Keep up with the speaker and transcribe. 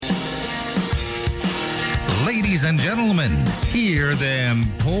Ladies and gentlemen, hear them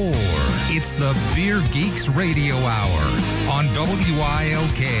pour. It's the Beer Geeks Radio Hour on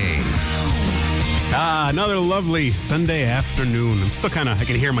WILK. Another lovely Sunday afternoon. I'm still I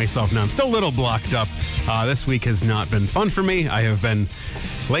can hear myself now. I'm still a little blocked up. This week has not been fun for me. I have been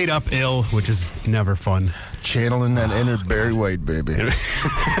laid up ill, which is never fun. Channeling that inner Barry White, baby.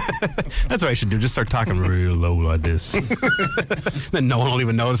 That's what I should do. Just start talking real low like this. Then no one will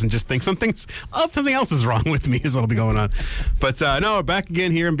even notice and just think something else is wrong with me is what'll be going on. But no, we're back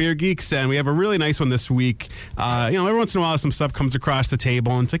again here in Beer Geeks, and we have a really nice one this week. Every once in a while some stuff comes across the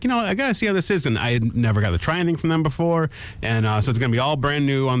table, and it's like, I got to see how this is. And I had never got to try anything from them before. And so it's going to be all brand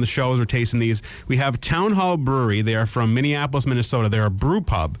new on the show as we're tasting these. We have Town Hall Brewery. They are from Minneapolis, Minnesota. They're a brew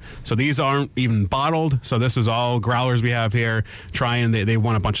pub. So these aren't even bottled. So this is all growlers we have here. They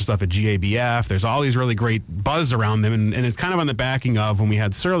won a bunch of stuff at GABF. There's all these really great buzz around them. And it's kind of on the backing of when we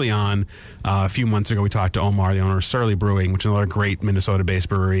had Surly on a few months ago. We talked to Omar, the owner of Surly Brewing, which is another great Minnesota-based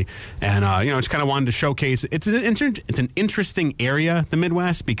brewery. And, just kind of wanted to showcase. It's an interesting area, the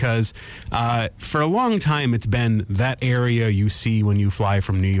Midwest, because for a long time it's been that area you see when you fly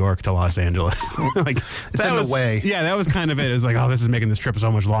from New York to Los Angeles. It's in the way. Yeah, that was kind of it. It's like, this is making this trip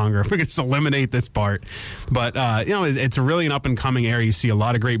so much longer. If we could just eliminate this part. But, it's really an up-and-coming area. You see a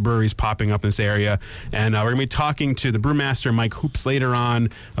lot of great breweries popping up in this area. And we're going to be talking to the brewmaster, Mike Hoops, later on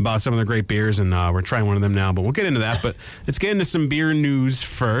about some of the great beers. And we're trying one of them now, but we'll get into that. But let's get into some beer news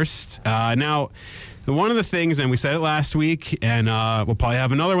first. Now, one of the things, and we said it last week, and we'll probably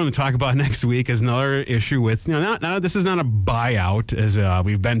have another one to talk about next week, is another issue with, this is not a buyout, as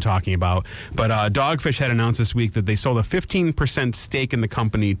we've been talking about, but Dogfish had announced this week that they sold a 15% stake in the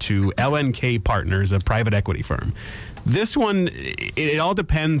company to LNK Partners, a private equity firm. This one, it all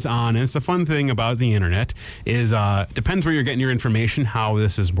depends on, and it's the fun thing about the internet, is depends where you're getting your information, how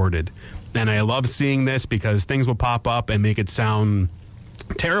this is worded. And I love seeing this because things will pop up and make it sound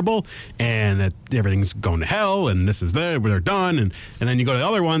terrible, and that everything's going to hell, and this is where they're done, and then you go to the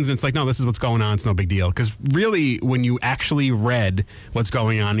other ones, and it's like, no, this is what's going on. It's no big deal. Because really, when you actually read what's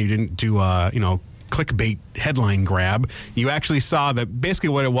going on, you didn't do clickbait headline grab, you actually saw that basically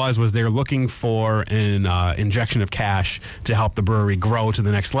what it was they're looking for an injection of cash to help the brewery grow to the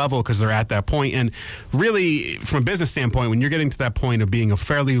next level, because they're at that point. And really, from a business standpoint, when you're getting to that point of being a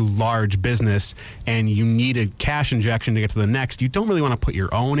fairly large business and you need a cash injection to get to the next, you don't really want to put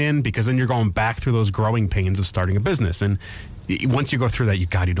your own in, because then you're going back through those growing pains of starting a business. And once you go through that, you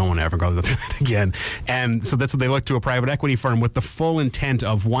don't want to ever go through that again. And so that's what they look to, a private equity firm with the full intent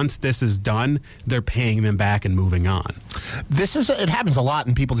of, once this is done, they're paying them back and moving on. It happens a lot,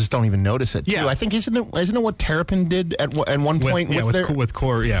 and people just don't even notice it, too. Yeah. I think, isn't it what Terrapin did at one point? With Miller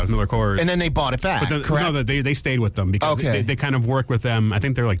Coors. And then they bought it back, correct? No, they stayed with them, because they kind of work with them. I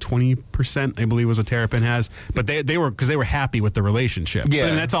think they're like 20%, I believe, was what Terrapin has. But they were happy with the relationship. Yeah.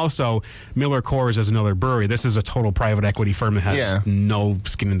 And that's also, Miller Coors as another brewery. This is a total private equity firm that has no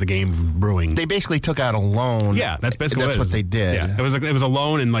skin in the game of brewing. They basically took out a loan. Yeah, that's basically what they did. Yeah, it was a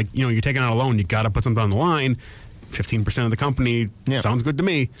loan, and you're taking out a loan, you got to put something on the line. 15% of the company sounds good to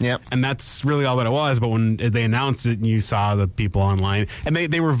me. Yep. And that's really all that it was. But when they announced it, you saw the people online, and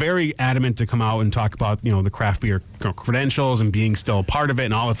they were very adamant to come out and talk about the craft beer credentials and being still a part of it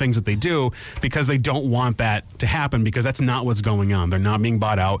and all the things that they do, because they don't want that to happen, because that's not what's going on. They're not being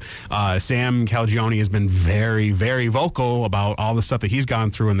bought out. Sam Calagione has been very, very vocal about all the stuff that he's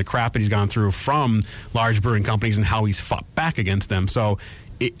gone through and the crap that he's gone through from large brewing companies and how he's fought back against them. So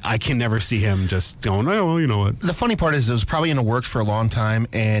I can never see him just going, oh, well, you know what. The funny part is it was probably in the works for a long time,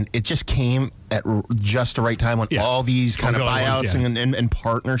 and it just came at just the right time when all these kind of buyouts and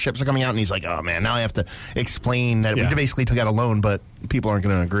partnerships are coming out, and he's like, oh, man, now I have to explain that we basically took out a loan, but people aren't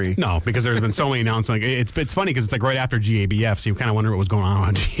going to agree. No, because there's been so many announcements. It's funny because it's right after GABF, so you kind of wonder what was going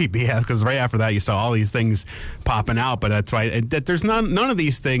on GABF, because right after that you saw all these things popping out. But that's why there's none of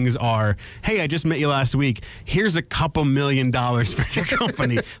these things are, hey, I just met you last week, here's a couple $1 million for your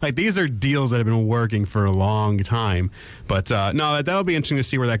company. These are deals that have been working for a long time. But no, that'll be interesting to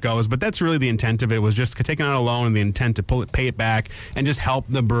see where that goes. But that's really the intent of it, was just taking out a loan and the intent to pay it back and just help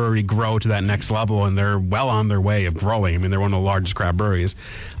the brewery grow to that next level. And they're well on their way of growing. I mean, they're one of the largest craft breweries.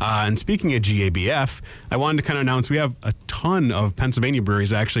 And speaking of GABF, I wanted to kind of announce we have a ton of Pennsylvania breweries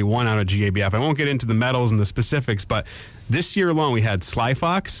that actually won out of GABF. I won't get into the medals and the specifics, but this year alone, we had Sly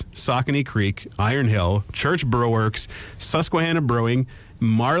Fox, Saucony Creek, Iron Hill, Church Brewworks, Susquehanna Brewing,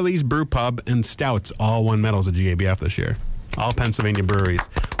 Marley's Brew Pub, and Stouts all won medals at GABF this year. All Pennsylvania breweries.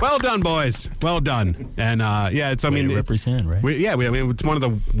 Well done, boys. Well done. And it's. I mean, represent, right? It's one of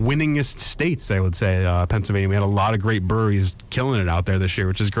the winningest states, I would say. Pennsylvania. We had a lot of great breweries killing it out there this year,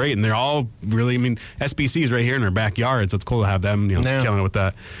 which is great. And they're all really. I mean, SBC is right here in our backyard, so it's cool to have them, killing it with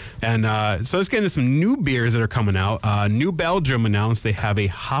that. And so let's get into some new beers that are coming out. New Belgium announced they have a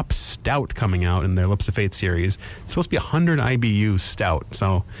hop stout coming out in their Lips of Fate series. It's supposed to be 100 IBU stout.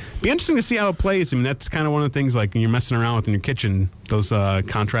 So be interesting to see how it plays. I mean, that's kind of one of the things, like when you're messing around with in your kitchen, those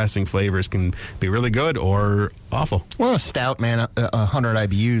contrasting flavors can be really good or awful. Well, a stout, man, 100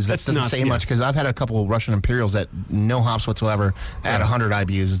 IBUs, that doesn't say much, because I've had a couple of Russian Imperials that no hops whatsoever at 100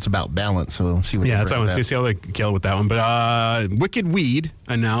 IBUs. It's about balance, so we'll see what that's what I want to see how they kill with that one. But Wicked Weed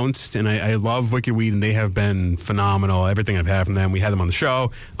announced, and I love Wicked Weed, and they have been phenomenal. Everything I've had from them, we had them on the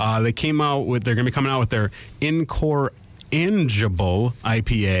show. They're going to be coming out with their Incorrigible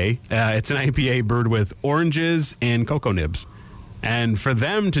IPA. It's an IPA brewed with oranges and cocoa nibs. And for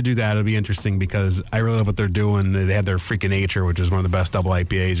them to do that, it'll be interesting, because I really love what they're doing. They have their Freakin' Nature, which is one of the best double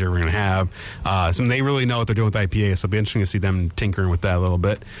IPAs you're ever going to have. So they really know what they're doing with IPA, so it'll be interesting to see them tinkering with that a little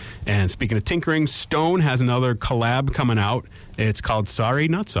bit. And speaking of tinkering, Stone has another collab coming out. It's called Sorry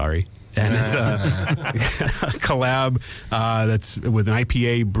Not Sorry. And it's a collab that's with an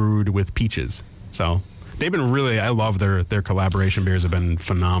IPA brewed with peaches. So they've been I love their collaboration beers, have been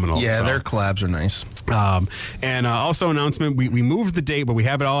phenomenal. Yeah, their collabs are nice. And also announcement, we moved the date, but we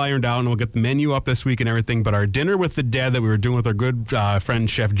have it all ironed out, and we'll get the menu up this week and everything. But our Dinner with the Dead that we were doing with our good friend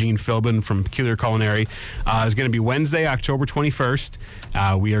Chef Gene Philbin from Peculiar Culinary is going to be Wednesday, October 21st.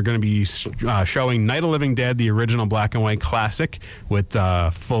 We are going to be showing Night of Living Dead, the original black and white classic, with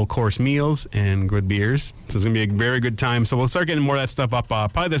full course meals and good beers. So it's going to be a very good time. So we'll start getting more of that stuff up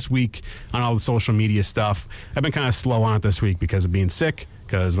probably this week on all the social media stuff. I've been kind of slow on it this week because of being sick.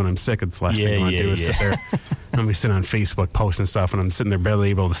 Because when I'm sick, it's the last thing I want to do is sit there. I'm be sitting on Facebook posting stuff, and I'm sitting there barely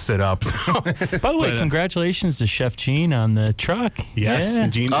able to sit up. So. By the way, congratulations to Chef Gene on the truck. Yes, yeah.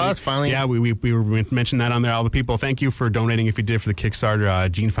 Gene. Oh, it's finally. Yeah, we were mentioning that on there. All the people, thank you for donating if you did for the Kickstarter.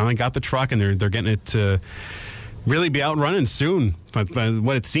 Gene finally got the truck, and they're getting it to really be out running soon. But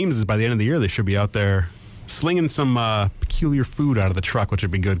what it seems is by the end of the year, they should be out there slinging some peculiar food out of the truck, which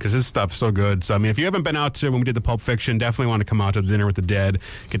would be good, because this stuff's so good. So, I mean, if you haven't been out to when we did the Pulp Fiction, definitely want to come out to the Dinner with the Dead,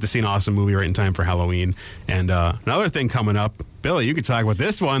 get to see an awesome movie right in time for Halloween. And another thing coming up, Billy, you could talk about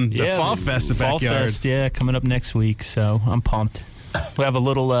this one, the Fall Fest at Backyard. Fall Fest, coming up next week, so I'm pumped. We have a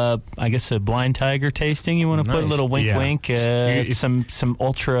little, I guess, a Blind Tiger tasting. You want to put a little wink, some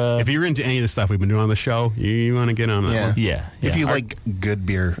ultra. If you're into any of the stuff we've been doing on the show, you want to get on that one. Yeah. If you like good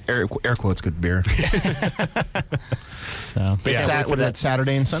beer, air quotes, good beer. So that's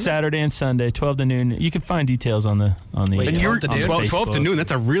Saturday and Sunday? Saturday and Sunday, 12 to noon. You can find details on the and you're 12 to noon.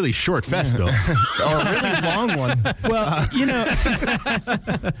 That's a really short festival. Or a really long one. Well,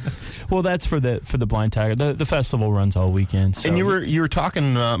 well, that's for the Blind Tiger. The festival runs all weekend. So. And you were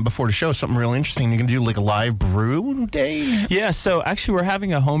talking before the show something really interesting. You can do like a live brew day. Yeah. So actually, we're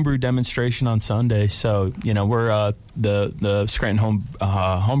having a homebrew demonstration on Sunday. So we're the Scranton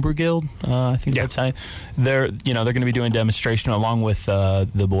Homebrew Guild. I think that's how they're going to be doing demonstration along with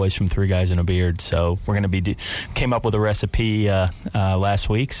the boys from Three Guys and a Beard. So we're going to be came up with a recipe last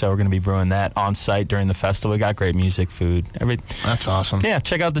week. So we're going to be brewing that on site during the festival. We got great music, food, everything. That's awesome. Yeah,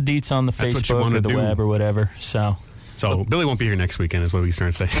 check out the deets on the Facebook or the web or whatever. So Billy won't be here next weekend is what we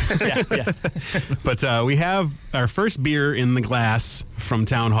started to say. yeah. But we have our first beer in the glass from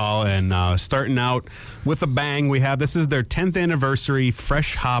Town Hall, and starting out with a bang, this is their 10th anniversary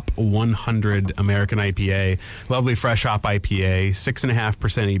Fresh Hop 100 American IPA. Lovely Fresh Hop IPA,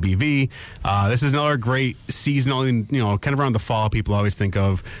 6.5% ABV. This is another great seasonal, kind of around the fall, people always think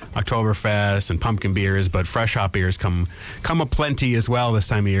of Oktoberfest and pumpkin beers, but Fresh Hop beers come aplenty as well this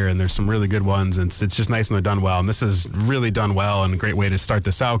time of year, and there's some really good ones, and it's just nice when they're done well, and this is really done well, and a great way to start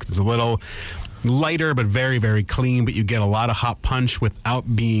this out, because it's a little lighter but very, very clean, but you get a lot of hop punch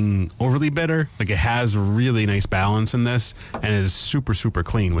without being overly bitter. Like, it has really nice balance in this, and it is super, super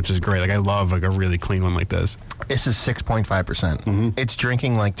clean, which is great. Like, I love a really clean one like this. This is 6.5%. Mm-hmm. It's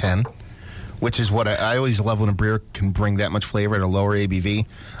drinking like 10, which is what I always love when a beer can bring that much flavor at a lower ABV.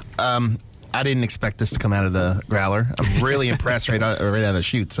 I didn't expect this to come out of the growler. I'm really impressed right out of the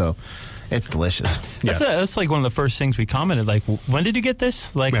chute, so it's delicious. That's like one of the first things we commented. Like, when did you get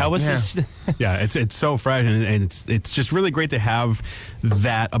this? Like, how was this? It's so fresh, and it's just really great to have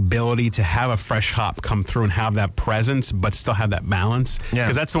that ability to have a fresh hop come through and have that presence, but still have that balance.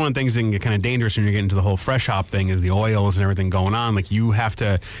 Because that's the one of the things that can get kind of dangerous when you're getting into the whole fresh hop thing, is the oils and everything going on. Like, you have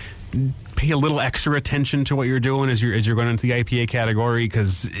to pay a little extra attention to what you're doing as you're going into the IPA category,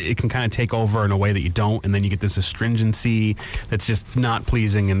 because it can kind of take over in a way that you don't, and then you get this astringency that's just not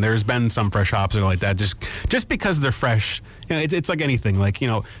pleasing. And there's been some fresh hops that are like that, just because they're fresh. You know, it's like anything. Like,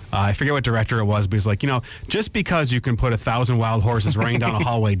 I forget what director it was, but he's like, just because you can put 1,000 wild horses running down a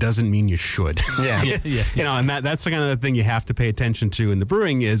hallway doesn't mean you should. Yeah. And that's the kind of the thing you have to pay attention to in the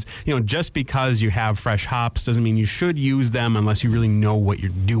brewing is, just because you have fresh hops doesn't mean you should use them unless you really know what you're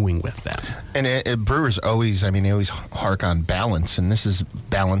doing with them. And brewers always, they always hark on balance, and this is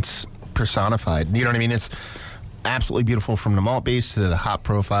balance personified. You know what I mean? It's absolutely beautiful from the malt base to the hop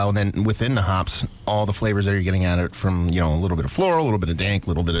profile, and then within the hops, all the flavors that you're getting at it from, a little bit of floral, a little bit of dank, a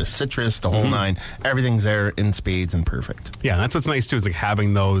little bit of citrus, the whole nine. Everything's there in spades and perfect. Yeah, that's what's nice too, is like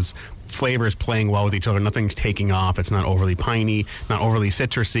having those flavors playing well with each other. Nothing's taking off. It's not overly piney, not overly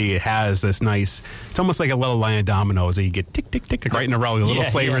citrusy. It has this nice, it's almost like a little line of dominoes that you get tick, tick, tick, right in a row. The little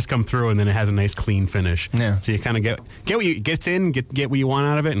flavors come through, and then it has a nice clean finish. Yeah. So you kind of get what you gets in, get what you want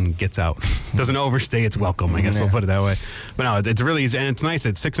out of it, and gets out. Doesn't overstay its welcome, I guess we'll put it that way. But no, it's really easy, and it's nice.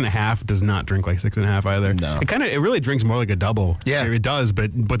 It's 6.5. Does not drink like 6.5 either. No. It really drinks more like a double. Yeah. It does,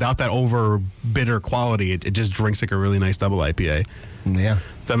 but without that over bitter quality, it just drinks like a really nice double IPA. Yeah.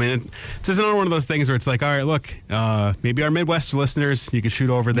 I mean, it's just another one of those things where it's like, all right, look, maybe our Midwest listeners, you could shoot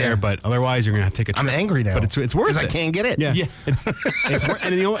over there, but otherwise you're going to have to take a trip. I'm angry now. But it's worth it. Because I can't get it. Yeah. It's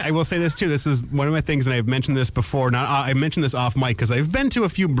and I will say this, too. This is one of my things, and I've mentioned this before. I mentioned this off mic because I've been to a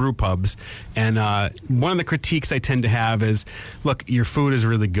few brew pubs, and one of the critiques I tend to have is, look, your food is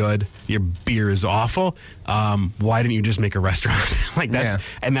really good. Your beer is awful. Why didn't you just make a restaurant?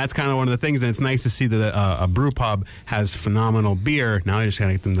 And that's kind of one of the things, and it's nice to see that a brew pub has phenomenal beer. Now I just got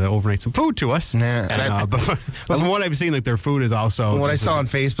to get them to overnight some food to us. But from what I've seen, like, their food is also what I saw on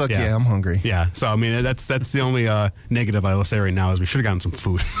Facebook. Yeah, I'm hungry. Yeah, so I mean that's the only negative I will say right now is we should have gotten some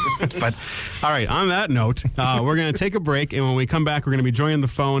food. But all right, on that note, we're going to take a break, and when we come back, we're going to be joined on the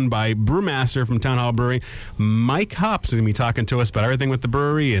phone by brewmaster from Town Hall Brewery, Mike Hops, is going to be talking to us about everything with the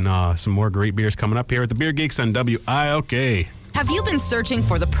brewery and some more great beers coming up here at the Beer Geeks on WILK. Have you been searching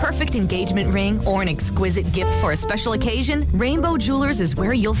for the perfect engagement ring or an exquisite gift for a special occasion? Rainbow Jewelers is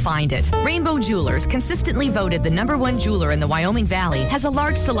where you'll find it. Rainbow Jewelers, consistently voted the #1 jeweler in the Wyoming Valley, has a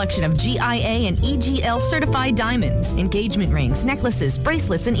large selection of GIA and EGL certified diamonds, engagement rings, necklaces,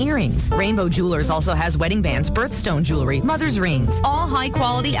 bracelets, and earrings. Rainbow Jewelers also has wedding bands, birthstone jewelry, mother's rings, all high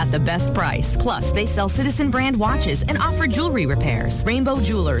quality at the best price. Plus, they sell Citizen brand watches and offer jewelry repairs. Rainbow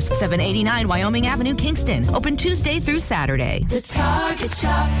Jewelers, 789 Wyoming Avenue, Kingston. Open Tuesday through Saturday. The Target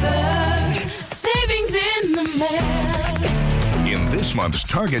Shopper, savings in the mail. In this month's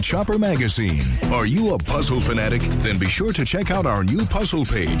Target Shopper magazine, are you a puzzle fanatic? Then be sure to check out our new puzzle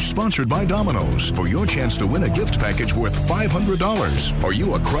page, sponsored by Domino's, for your chance to win a gift package worth $500. Are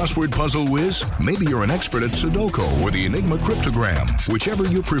you a crossword puzzle whiz? Maybe you're an expert at Sudoku or the Enigma cryptogram. Whichever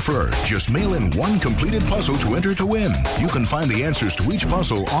you prefer, just mail in one completed puzzle to enter to win. You can find the answers to each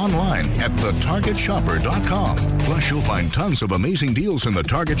puzzle online at thetargetshopper.com. Plus, you'll find tons of amazing deals in the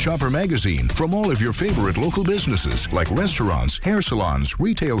Target Shopper magazine from all of your favorite local businesses like restaurants, hair salons,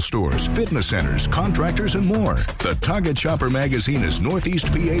 retail stores, fitness centers, contractors, and more. The Target Shopper magazine is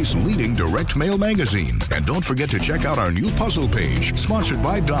Northeast PA's leading direct mail magazine. And don't forget to check out our new puzzle page, sponsored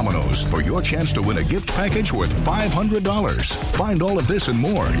by Domino's, for your chance to win a gift package worth $500. Find all of this and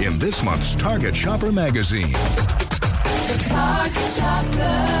more in this month's Target Shopper magazine. The Target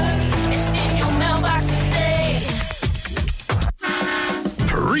Shopper, it's in your mailbox today.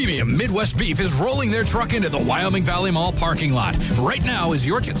 Premium Midwest Beef is rolling their truck into the Wyoming Valley Mall parking lot. Right now is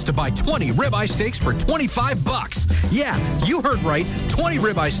your chance to buy 20 ribeye steaks for $25. Yeah, you heard right. 20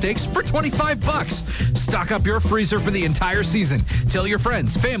 ribeye steaks for $25. Stock up your freezer for the entire season. Tell your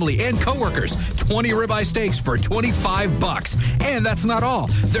friends, family, and coworkers. 20 ribeye steaks for $25. And that's not all.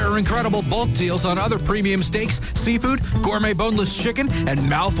 There are incredible bulk deals on other premium steaks, seafood, gourmet boneless chicken, and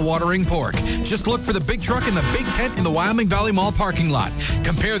mouth-watering pork. Just look for the big truck in the big tent in the Wyoming Valley Mall parking lot.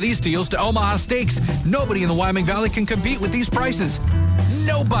 Compare these deals to Omaha Steaks. Nobody in the Wyoming Valley can compete with these prices.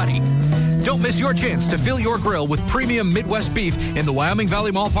 Nobody. Don't miss your chance to fill your grill with premium Midwest beef in the Wyoming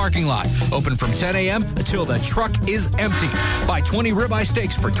Valley Mall parking lot. Open from 10 a.m. until the truck is empty. Buy 20 ribeye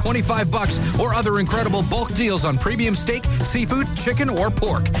steaks for $25 or other incredible bulk deals on premium steak, seafood, chicken, or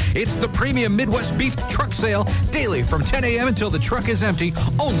pork. It's the premium Midwest beef truck sale daily from 10 a.m. until the truck is empty,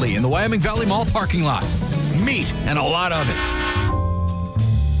 only in the Wyoming Valley Mall parking lot. Meat and a lot of it.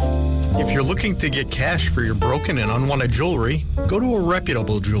 If you're looking to get cash for your broken and unwanted jewelry, go to a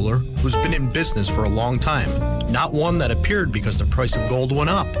reputable jeweler who's been in business for a long time, not one that appeared because the price of gold went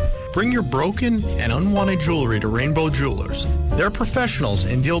up. Bring your broken and unwanted jewelry to Rainbow Jewelers. They're professionals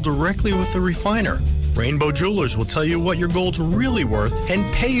and deal directly with the refiner. Rainbow Jewelers will tell you what your gold's really worth and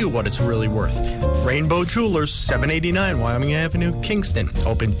pay you what it's really worth. Rainbow Jewelers, 789 Wyoming Avenue, Kingston.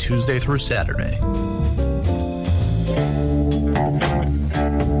 Open Tuesday through Saturday.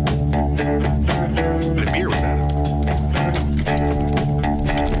 The beer was at it.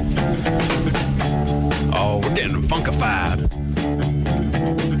 Oh, we're getting funkified.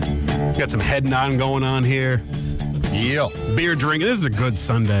 Got some head nodding going on here. Yeah. Beer drinking. This is a good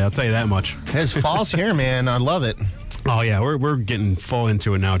Sunday, I'll tell you that much. It's fall's here, man. I love it. Oh, yeah. We're getting full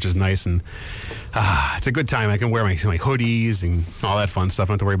into it now, which is nice. And it's a good time. I can wear my hoodies and all that fun stuff. I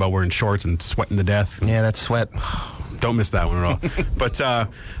don't have to worry about wearing shorts and sweating to death. Yeah, that's sweat. Don't miss that one at all. But, all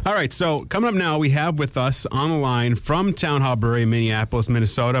right, so coming up now, we have with us on the line from Town Hall Brewery in Minneapolis,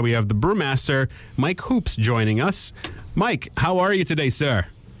 Minnesota, we have the brewmaster, Mike Hoops, joining us. Mike, how are you today, sir?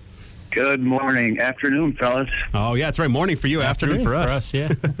 Good morning. Afternoon, fellas. Oh, yeah, that's right. Morning for you, afternoon for us. yeah.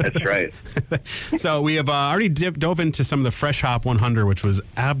 That's right. So we have already dove into some of the Fresh Hop 100, which was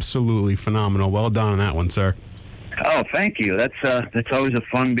absolutely phenomenal. Well done on that one, sir. Oh, thank you. That's always a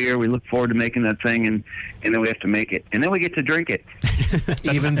fun beer. We look forward to making that thing, and then we have to make it, and then we get to drink it.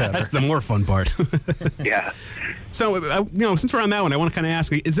 Even better. That's the more fun part. Yeah. So, since we're on that one, I want to kind of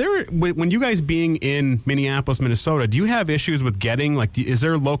ask, is there, when you guys being in Minneapolis, Minnesota, do you have issues with getting, is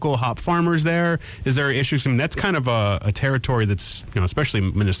there local hop farmers there? Is there issues? I mean, that's kind of a territory that's, especially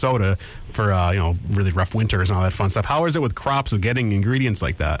Minnesota for, really rough winters and all that fun stuff. How is it with crops, with getting ingredients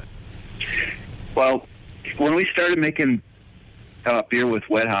like that? Well, when we started making beer with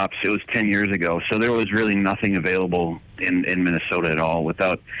wet hops, it was 10 years ago, so there was really nothing available in Minnesota at all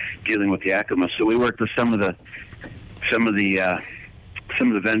without dealing with Yakima. So we worked with some of the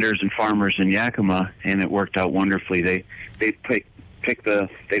vendors and farmers in Yakima, and it worked out wonderfully. They'd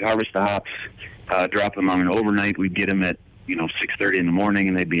harvest the hops, drop them on an overnight. We'd get them at 6:30 in the morning,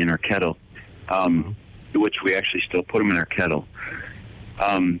 and they'd be in our kettle, which we actually still put them in our kettle.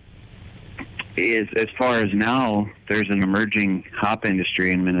 As far as now, there's an emerging hop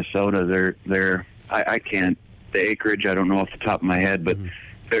industry in Minnesota. I can't, the acreage, I don't know off the top of my head, but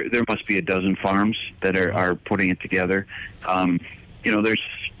there must be a dozen farms that are putting it together.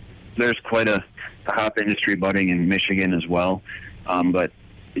 There's quite a hop industry budding in Michigan as well. But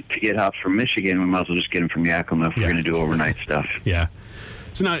to get hops from Michigan, we might as well just get them from Yakima if we're going to do overnight stuff. Yeah.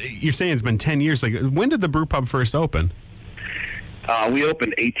 So now you're saying it's been 10 years. When did the brew pub first open? We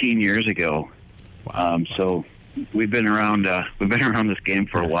opened 18 years ago. Wow. So we've been around this game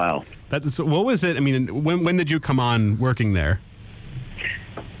for a while. What was it? I mean, when did you come on working there?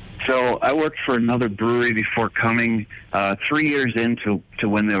 So I worked for another brewery before coming. 3 years into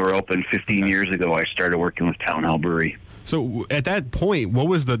when they were open 15 years ago, I started working with Town Hall Brewery. So at that point, what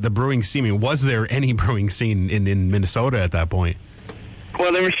was the brewing scene? I mean, was there any brewing scene in Minnesota at that point?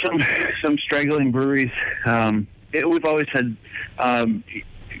 Well, there were some straggling breweries. We've always had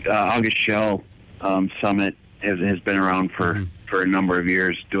August Shell Summit has been around for a number of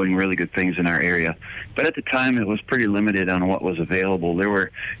years, doing really good things in our area. But at the time, it was pretty limited on what was available. There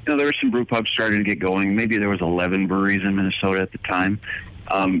were some brew pubs starting to get going. Maybe there was 11 breweries in Minnesota at the time,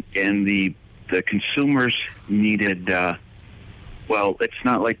 and the consumers needed. It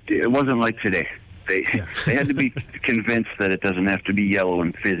wasn't like today. They had to be convinced that it doesn't have to be yellow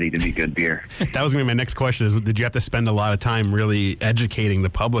and fizzy to be good beer. That was going to be my next question: is did you have to spend a lot of time really educating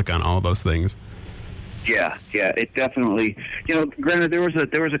the public on all of those things? Yeah, it definitely. Granted, there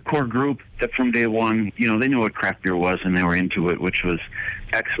was a core group that from day one, they knew what craft beer was and they were into it, which was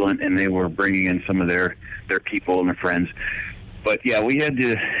excellent, and they were bringing in some of their people and their friends. But yeah, we had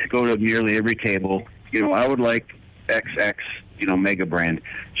to go to nearly every table. I would like XX, mega brand.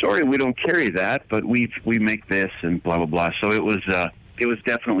 Sorry, we don't carry that, but we make this and blah blah blah. So it was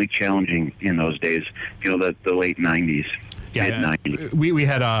definitely challenging in those days. The late '90s. Yeah, we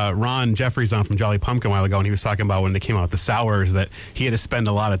had Ron Jeffries on from Jolly Pumpkin a while ago, and he was talking about when they came out with the sours that he had to spend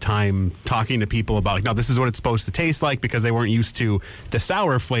a lot of time talking to people about, no, this is what it's supposed to taste like, because they weren't used to the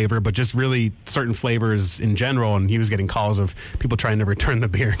sour flavor, but just really certain flavors in general. And he was getting calls of people trying to return the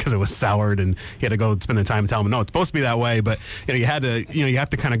beer because it was soured, and he had to go spend the time to tell them, no, it's supposed to be that way. But you have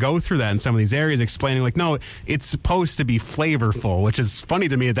to kind of go through that in some of these areas, explaining no, it's supposed to be flavorful, which is funny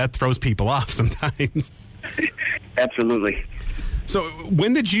to me that throws people off sometimes. Absolutely. So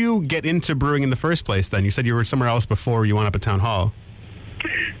when did you get into brewing in the first place then? You said you were somewhere else before you went up at Town Hall.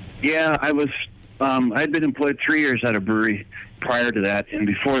 Yeah, I was. I'd been employed 3 years at a brewery prior to that, and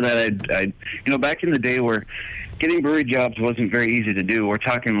before that, I'd back in the day where getting brewery jobs wasn't very easy to do. We're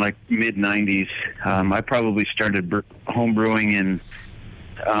talking like mid-'90s. I probably started home brewing in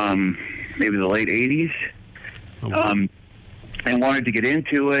maybe the late '80s. and wanted to get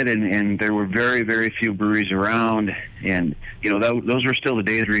into it, and there were very, very few breweries around, and those were still the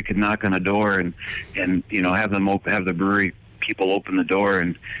days where you could knock on a door and have the brewery people open the door,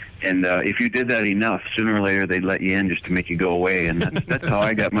 and if you did that enough, sooner or later they'd let you in just to make you go away, and that's how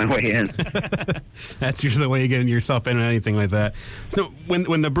I got my way in. That's usually the way you get yourself in anything like that. So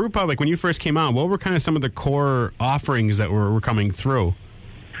when the brew pub, like when you first came out, what were kind of some of the core offerings that were coming through?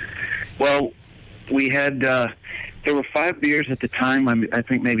 Well, we had there were 5 beers at the time. I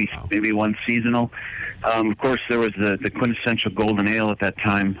think maybe one seasonal. Of course, there was the quintessential golden ale at that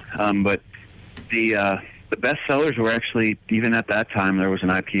time, but the best sellers were actually, even at that time, there was an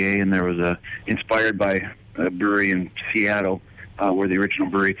IPA, and there was inspired by a brewery in Seattle where the original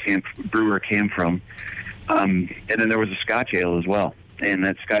brewer came from. And then there was a Scotch ale as well. And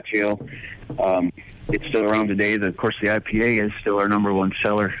that Scotch ale, it's still around today. Of course, the IPA is still our number one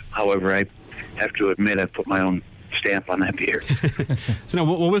seller. However, I have to admit I put my own stamp on that beer. So now,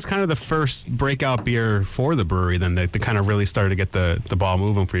 what was kind of the first breakout beer for the brewery then that kind of really started to get the ball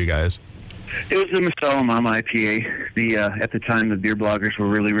moving for you guys? It was the Masala Mama IPA. At the time, the beer bloggers were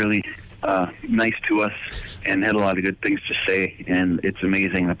really, really nice to us and had a lot of good things to say. And it's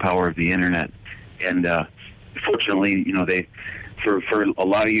amazing the power of the internet. And fortunately, they for a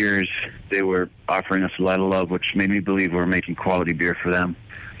lot of years they were offering us a lot of love, which made me believe we were making quality beer for them.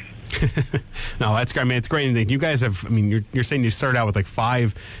 No, that's great. I mean, it's great. And you guys have, I mean, you're saying you started out with like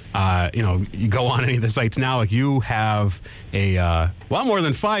 5, you go on any of the sites now, like you have a lot more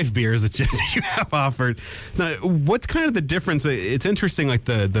than 5 beers that you have offered. Now, what's kind of the difference? It's interesting, like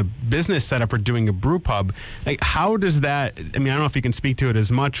the business setup for doing a brew pub. Like, how does that, I mean, I don't know if you can speak to it as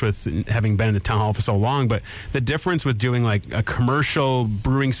much with having been in the town hall for so long, but the difference with doing like a commercial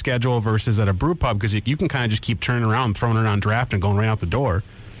brewing schedule versus at a brew pub, because you can kind of just keep turning around, throwing it on draft and going right out the door.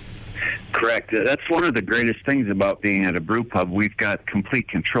 Correct. That's one of the greatest things about being at a brew pub. We've got complete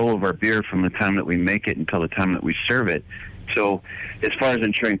control of our beer from the time that we make it until the time that we serve it. So as far as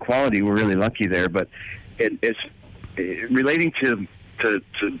ensuring quality, we're really lucky there. But it's relating to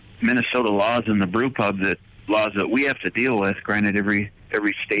Minnesota laws and the brew pub, that laws that we have to deal with. Granted, every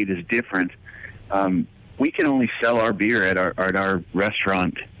state is different. We can only sell our beer at our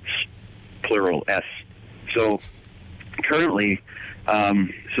restaurant, plural S. So currently,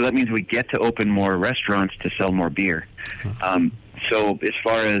 so that means we get to open more restaurants to sell more beer. So as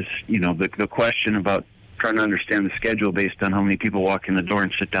far as, the question about trying to understand the schedule based on how many people walk in the door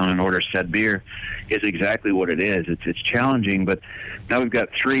and sit down and order said beer is exactly what it is. It's challenging, but now we've got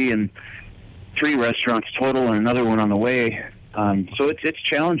 3 restaurants total and another one on the way. So it's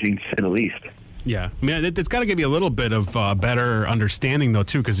challenging, to say the least. Yeah. I mean, it's got to give you a little bit of better understanding, though,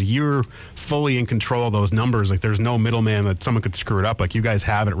 too, because you're fully in control of those numbers. Like, there's no middleman that someone could screw it up. Like, you guys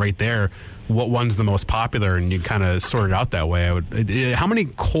have it right there, what one's the most popular, and you kind of sort it out that way. How many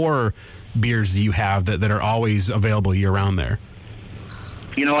core beers do you have that are always available year-round there?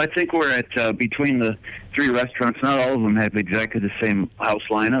 I think we're at between the 3 restaurants. Not all of them have exactly the same house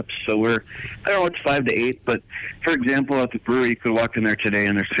lineups. So it's 5 to 8. But for example, at the brewery, you could walk in there today,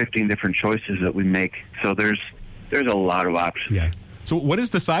 and there's 15 different choices that we make. So there's a lot of options. Yeah. So what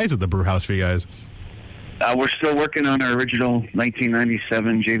is the size of the brew house for you guys? We're still working on our original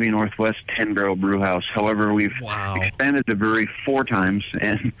 1997 JV Northwest 10-barrel brew house. However, we've expanded the brewery 4 times,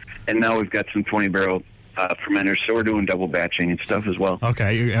 and now we've got some 20-barrel fermenters, so we're doing double batching and stuff as well.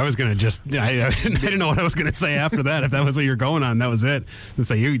 Okay, I was going to I didn't know what I was going to say after that. If that was what you're going on, that was it. And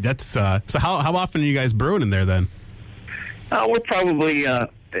so so how often are you guys brewing in there then? We're probably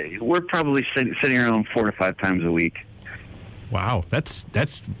sitting around 4 to 5 times a week. Wow, that's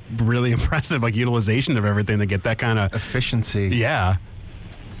really impressive, like utilization of everything to get that kind of efficiency. Yeah.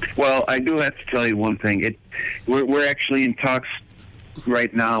 Well, I do have to tell you one thing. We're actually in talks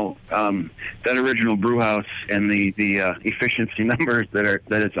right now. That original brew house and the efficiency numbers that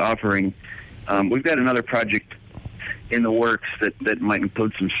it's offering. We've got another project in the works that might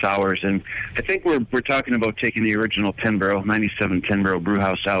include some sours, and I think we're talking about taking the original 97 10-barrel brew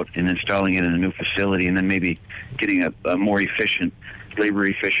house out and installing it in a new facility, and then maybe getting a more efficient, labor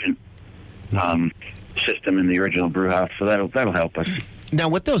efficient system in the original brew house. So that'll help us. Now,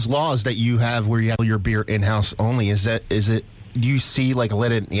 with those laws that you have where you have your beer in-house only, is it do you see like a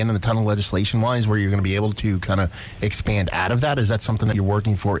light at the end of the tunnel legislation-wise where you're going to be able to kind of expand out of that? Is that something that you're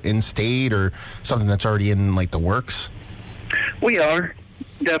working for in-state or something that's already in like the works? We are,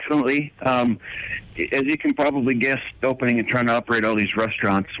 definitely. As you can probably guess, opening and trying to operate all these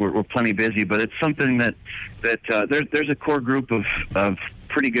restaurants, we're plenty busy, but it's something that there's a core group of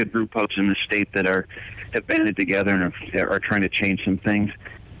pretty good brew pubs in the state that have banded together and are trying to change some things.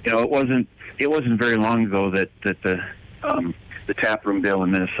 It wasn't very long ago that the the taproom bill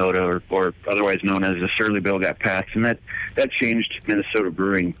in Minnesota, or otherwise known as the Surly Bill, got passed, and that changed Minnesota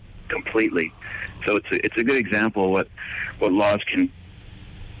brewing completely. So it's a good example of what laws can.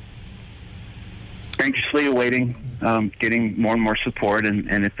 Anxiously awaiting, getting more and more support,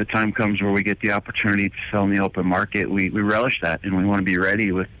 and if the time comes where we get the opportunity to sell in the open market, we relish that, and we want to be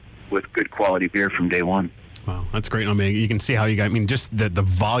ready with good quality beer from day one. Wow, that's great. I mean, you can see how you got. I mean, just the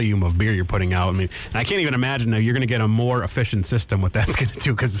volume of beer you're putting out. I mean, and I can't even imagine that you're going to get a more efficient system. What that's going to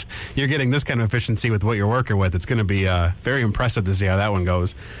do, because you're getting this kind of efficiency with what you're working with. It's going to be very impressive to see how that one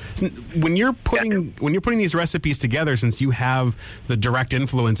goes. When you're putting these recipes together, since you have the direct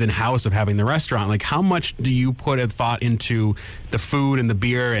influence in house of having the restaurant, like how much do you put a thought into the food and the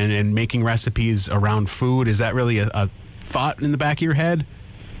beer and making recipes around food? Is that really a thought in the back of your head?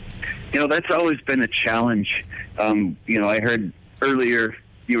 That's always been a challenge. I heard earlier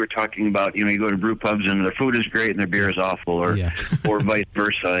you were talking about, you go to brew pubs and their food is great and their beer is awful, or vice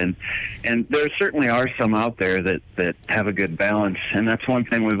versa. And there certainly are some out there that have a good balance, and that's one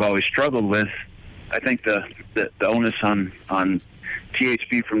thing we've always struggled with. I think the onus on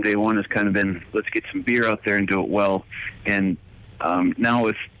THB from day one has kind of been, let's get some beer out there and do it well. And now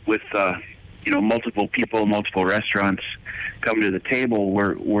with multiple people, multiple restaurants come to the table,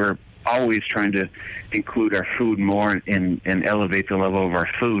 we're always trying to include our food more and elevate the level of our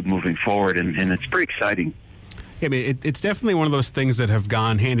food moving forward, and it's pretty exciting. Yeah, I mean, it's definitely one of those things that have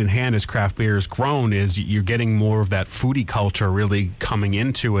gone hand in hand as craft beer has grown, is you're getting more of that foodie culture really coming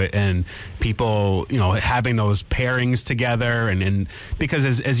into it, and people, having those pairings together, and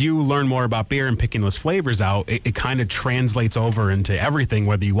because as you learn more about beer and picking those flavors out, it kind of translates over into everything,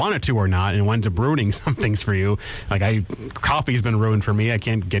 whether you want it to or not, and winds up ruining some things for you. Like coffee's been ruined for me. I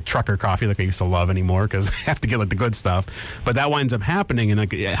can't get trucker coffee like I used to love anymore because I have to get the good stuff. But that winds up happening,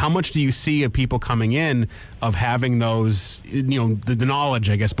 and how much do you see of people coming in of having those, the knowledge,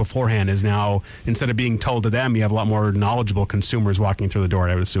 I guess, beforehand is now, instead of being told to them, you have a lot more knowledgeable consumers walking through the door,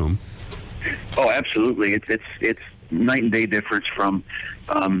 I would assume. Oh, absolutely. It's night and day difference from,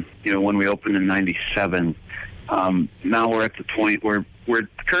 when we opened in '97. Now we're at the point where we're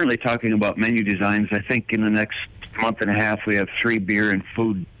currently talking about menu designs. I think in the next month and a half, we have 3 beer and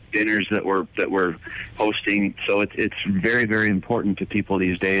food dinners that we're hosting. So it's very, very important to people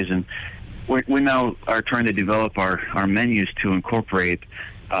these days, and we now are trying to develop our menus to incorporate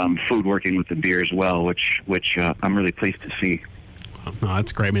food working with the beer as well, which I'm really pleased to see. No,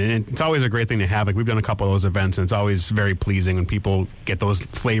 that's great. I mean, it's always a great thing to have. Like, we've done a couple of those events, and it's always very pleasing when people get those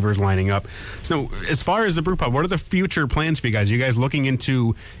flavors lining up. So, as far as the brew pub, what are the future plans for you guys? Are you guys looking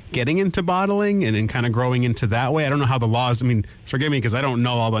into getting into bottling and then kind of growing into that way? I don't know how the laws. I mean, forgive me because I don't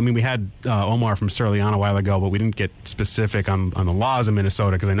know all. I mean, we had Omar from Surly on a while ago, but we didn't get specific on the laws in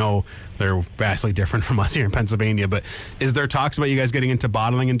Minnesota because I know they're vastly different from us here in Pennsylvania. But is there talks about you guys getting into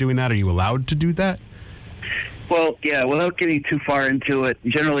bottling and doing that? Are you allowed to do that? Well, yeah. Without getting too far into it,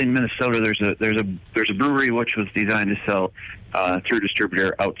 generally in Minnesota, there's a brewery which was designed to sell through a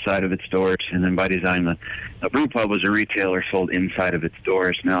distributor outside of its doors, and then by design, the brew pub was a retailer sold inside of its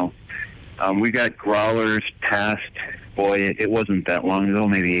doors. Now, we got growlers passed. Boy, it wasn't that long ago,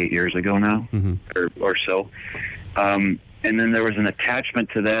 maybe 8 years ago now, or so. And then there was an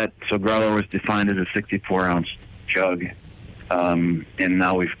attachment to that, so growler was defined as a 64-ounce jug. And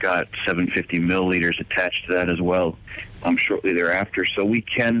now we've got 750 milliliters attached to that as well shortly thereafter. So we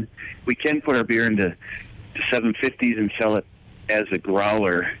can put our beer into 750s and sell it as a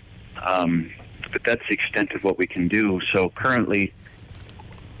growler, but that's the extent of what we can do. So currently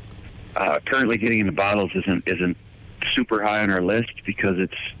getting into bottles isn't super high on our list because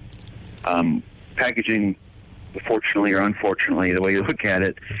it's packaging. Fortunately or unfortunately, the way you look at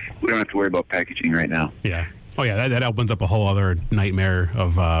it, we don't have to worry about packaging right now. Yeah. Oh, yeah, that opens up a whole other nightmare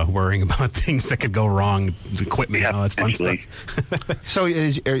of worrying about things that could go wrong, equipment, and all that fun stuff. So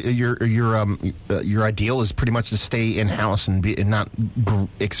your ideal is pretty much to stay in-house and not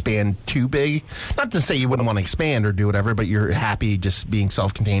expand too big? Not to say you wouldn't want to expand or do whatever, but you're happy just being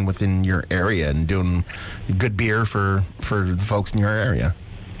self-contained within your area and doing good beer for the folks in your area.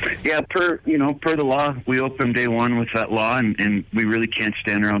 Yeah, per the law, we opened day one with that law, and we really can't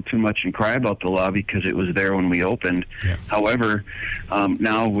stand around too much and cry about the law because it was there when we opened. Yeah. However,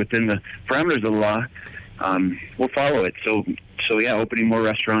 now within the parameters of the law, we'll follow it. So yeah, opening more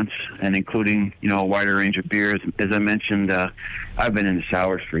restaurants and including a wider range of beers. As I mentioned, I've been into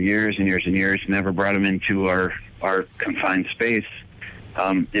sours for years and years and years. Never brought them into our confined space.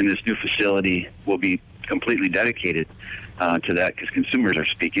 In this new facility, will be completely dedicated to that because consumers are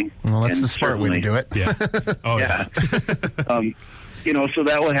speaking. Well, that's the smart way to do it. Yeah. Oh, yeah. So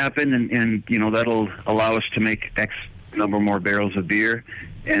that will happen, and that'll allow us to make number more barrels of beer.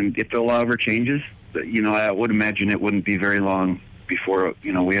 And if the law ever changes, I would imagine it wouldn't be very long before,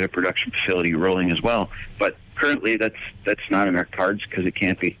 we had a production facility rolling as well. But currently that's not in our cards because it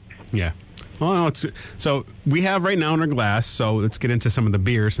can't be. Yeah. Well, no, so we have right now in our glass, so let's get into some of the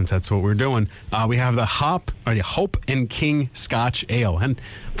beer since that's what we're doing. We have the Hope and King Scotch Ale. And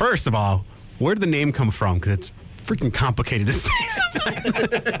first of all, where did the name come from? Because it's freaking complicated to say sometimes.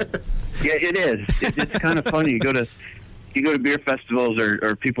 Yeah, it is. It's kind of funny. You go to beer festivals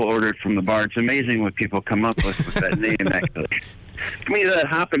or people order it from the bar. It's amazing what people come up with that name, actually. I mean, the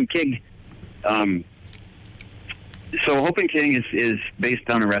Hop and King... So Hope and King is based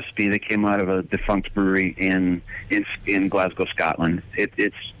on a recipe that came out of a defunct brewery in Glasgow, Scotland.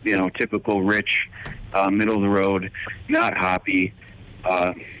 It's typical rich, middle of the road, not hoppy,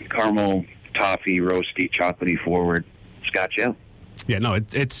 caramel, toffee, roasty, chocolatey forward Scotch ale. Yeah, no,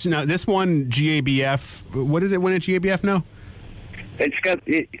 it's this one GABF. What did it win at GABF? No, it's got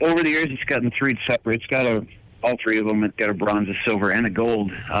over the years. It's gotten 3 separate. It's got all 3 of them. It's got a bronze, a silver, and a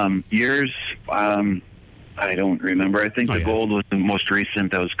gold. Yours. I don't remember. I think the gold was the most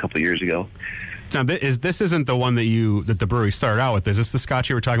recent. That was a couple of years ago. Now, this isn't the one that the brewery started out with. Is this the Scotch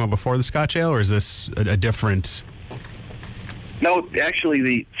you were talking about before the Scotch ale, or is this a different? No,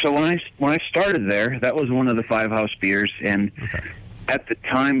 actually, so when I started there, that was one of the 5 house beers, and at the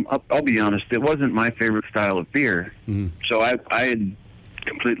time, I'll be honest, it wasn't my favorite style of beer. Mm-hmm. So I had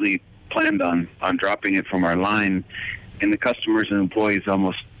completely planned on dropping it from our line, and the customers and employees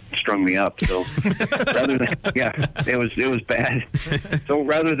almost strung me up. So rather than it was bad. So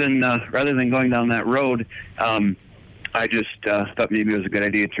rather than going down that road, I just thought maybe it was a good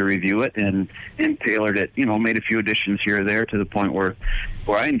idea to review it and tailored it. Made a few additions here or there to the point where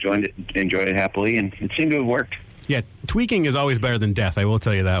I enjoyed it happily, and it seemed to have worked. Yeah, tweaking is always better than death. I will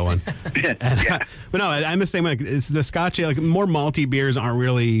tell you that one. Yeah. But no, I'm the same way. It's the Scotch ale. More malty beers aren't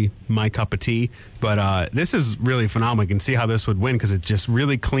really my cup of tea, but this is really phenomenal. You can see how this would win because it's just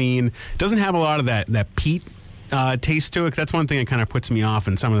really clean. It doesn't have a lot of that peat taste to it. That's one thing that kind of puts me off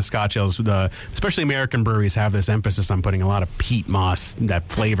in some of the Scotch ales. Especially American breweries have this emphasis on putting a lot of peat moss, that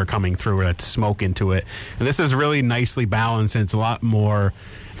flavor coming through, or that smoke into it. And this is really nicely balanced, and it's a lot more...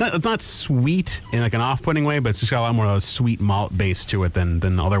 It's not sweet in like an off-putting way, but it's just got a lot more of a sweet malt base to it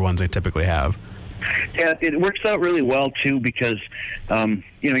than other ones I typically have. Yeah, it works out really well too because,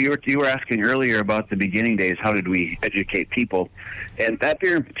 you were asking earlier about the beginning days. How did we educate people? And that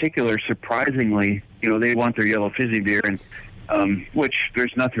beer in particular, surprisingly, they want their yellow fizzy beer, and which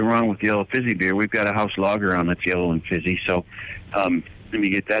there's nothing wrong with yellow fizzy beer. We've got a house lager on that's yellow and fizzy, so let me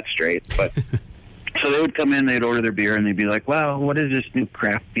get that straight. But. So they would come in, they'd order their beer, and they'd be like, well, what is this new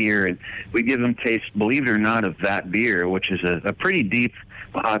craft beer? And we'd give them taste, believe it or not, of that beer, which is a pretty deep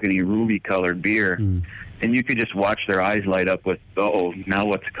mahogany ruby-colored beer. Mm. And you could just watch their eyes light up with, now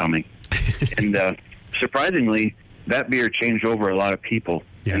what's coming? And surprisingly, that beer changed over a lot of people.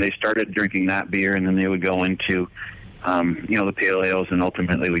 Yeah. And they started drinking that beer, and then they would go into, the pale ales, and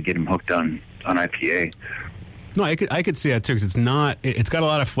ultimately we'd get them hooked on IPA. No, I could see that too because it's got a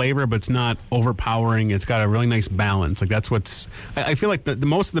lot of flavor, but it's not overpowering. It's got a really nice balance. Like that's what's. I feel like the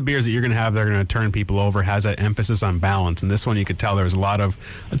most of the beers that you're going to have that are going to turn people over has that emphasis on balance, and this one you could tell there was a lot of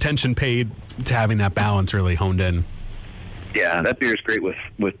attention paid to having that balance really honed in. Yeah, that beer is great with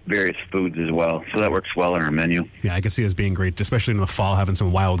various foods as well, so that works well on our menu. Yeah, I can see this being great, especially in the fall, having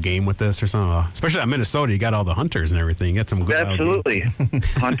some wild game with this or something. Especially in Minnesota, you got all the hunters and everything. You got some good absolutely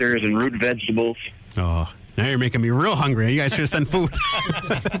hunters and root vegetables. Oh. Now you're making me real hungry. You guys should have sent food.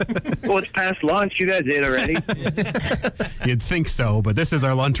 Well, it's past lunch. You guys ate already. You'd think so, but this is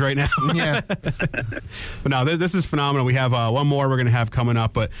our lunch right now. Yeah. But no, this is phenomenal. We have one more we're going to have coming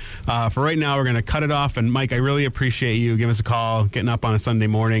up, but for right now, we're going to cut it off. And Mike, I really appreciate you giving us a call, getting up on a Sunday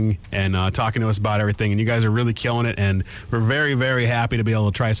morning, and talking to us about everything. And you guys are really killing it, and we're very, very happy to be able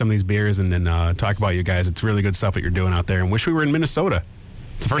to try some of these beers and then talk about you guys. It's really good stuff that you're doing out there, and wish we were in Minnesota.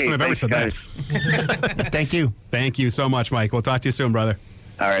 It's the first time I've ever said guys. that. Thank you. Thank you so much, Mike. We'll talk to you soon, brother.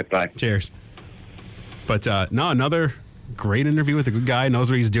 All right, bye. Cheers. But another great interview with a good guy,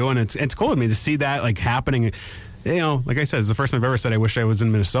 knows what he's doing. It's cool to me to see that like happening. Like I said, it's the first time I've ever said I wish I was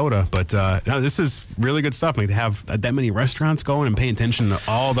in Minnesota. But no, this is really good stuff. Like to have that many restaurants going and paying attention to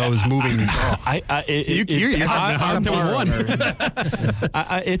all those moving.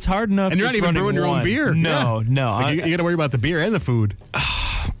 It's hard enough. And you're not even brewing your own beer. No. You got to worry about the beer and the food.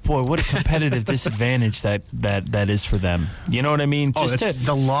 boy, what a competitive disadvantage that is for them. You know what I mean?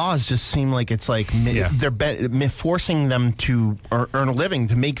 The laws just seem like it's like they're forcing them to earn a living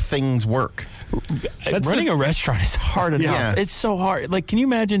to make things work. Running a restaurant is hard enough. Yeah. It's so hard. Like, can you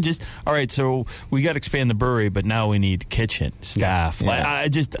imagine all right, so we got to expand the brewery, but now we need kitchen, staff. Yeah.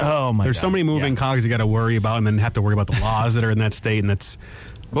 Like, There's so many moving cogs you got to worry about, and then have to worry about the laws that are in that state, and that's...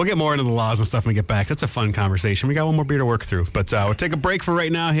 We'll get more into the laws and stuff when we get back. That's a fun conversation. We got one more beer to work through. But we'll take a break for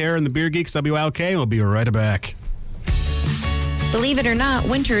right now here in the Beer Geeks WLK, and we'll be right back. Believe it or not,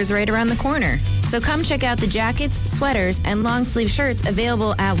 winter is right around the corner. So come check out the jackets, sweaters, and long-sleeve shirts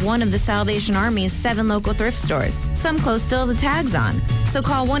available at one of the Salvation Army's 7 local thrift stores. Some clothes still have the tags on. So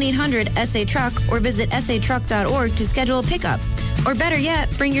call 1-800-SA-TRUCK or visit satruck.org to schedule a pickup. Or better yet,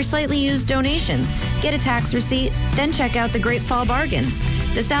 bring your slightly used donations. Get a tax receipt, then check out the great fall bargains.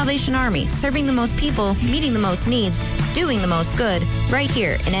 The Salvation Army, serving the most people, meeting the most needs, doing the most good, right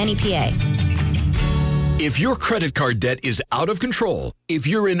here in NEPA. If your credit card debt is out of control, if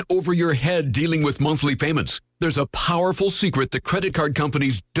you're in over your head dealing with monthly payments, there's a powerful secret that credit card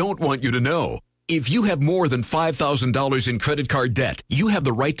companies don't want you to know. If you have more than $5,000 in credit card debt, you have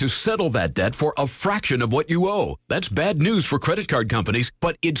the right to settle that debt for a fraction of what you owe. That's bad news for credit card companies,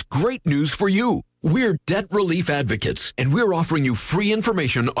 but it's great news for you. We're Debt Relief Advocates, and we're offering you free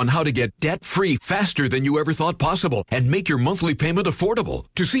information on how to get debt-free faster than you ever thought possible and make your monthly payment affordable.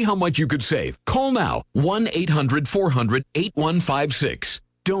 To see how much you could save, call now 1-800-400-8156.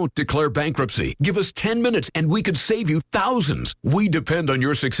 Don't declare bankruptcy. Give us 10 minutes and we could save you thousands. We depend on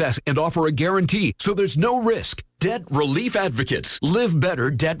your success and offer a guarantee, so there's no risk. Debt Relief Advocates. Live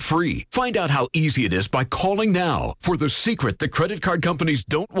better debt-free. Find out how easy it is by calling now. For the secret the credit card companies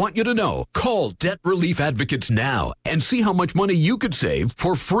don't want you to know, call Debt Relief Advocates now and see how much money you could save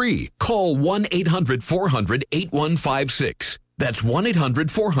for free. Call 1-800-400-8156. That's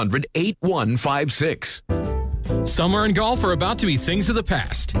 1-800-400-8156. Summer and golf are about to be things of the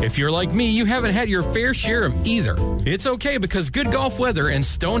past. If you're like me, you haven't had your fair share of either. It's okay, because good golf weather and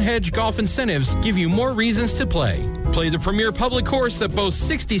Stonehenge golf incentives give you more reasons to play. Play the premier public course that boasts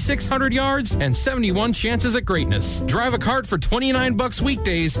 6,600 yards and 71 chances at greatness. Drive a cart for $29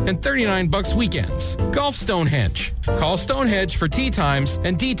 weekdays and $39 weekends. Golf Stonehenge. Call Stonehenge for tee times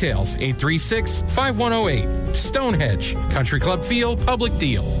and details. 836-5108. Stonehenge. Country Club Feel public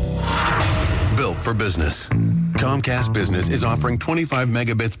deal. Built for business. Comcast Business is offering 25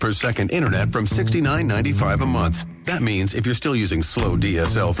 megabits per second internet from $69.95 a month. That means if you're still using slow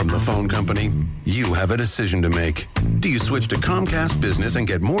DSL from the phone company, you have a decision to make. Do you switch to Comcast Business and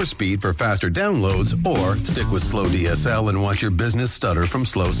get more speed for faster downloads, or stick with slow DSL and watch your business stutter from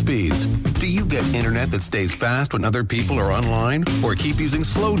slow speeds? Do you get internet that stays fast when other people are online, or keep using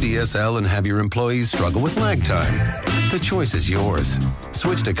slow DSL and have your employees struggle with lag time? The choice is yours.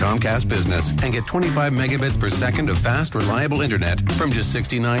 Switch to Comcast Business and get 25 megabits per second of fast, reliable internet from just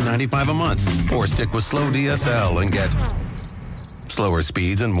 $69.95 a month, or stick with slow DSL and get slower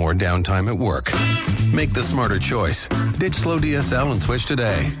speeds and more downtime at work. Make the smarter choice. Ditch slow DSL and switch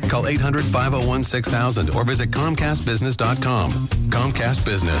today. Call 800-501-6000 or visit ComcastBusiness.com. Comcast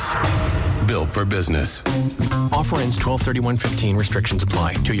Business. Built for business. Offer ends 12/31/15. Restrictions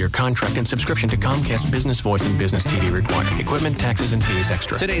apply. 2-year contract and subscription to Comcast Business Voice and Business TV required. Equipment, taxes, and fees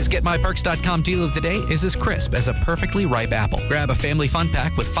extra. Today's GetMyPerks.com deal of the day is as crisp as a perfectly ripe apple. Grab a family fun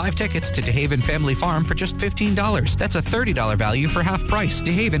pack with 5 tickets to DeHaven Family Farm for just $15. That's a $30 value for half price.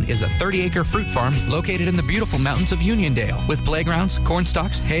 DeHaven is a 30-acre fruit farm located in the beautiful mountains of Uniondale. With playgrounds, corn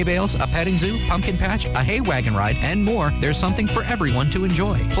stalks, hay bales, a petting zoo, pumpkin patch, a hay wagon ride, and more, there's something for everyone to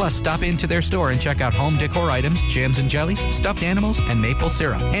enjoy. Plus, stop into their store and check out home decor items, jams and jellies, stuffed animals, and maple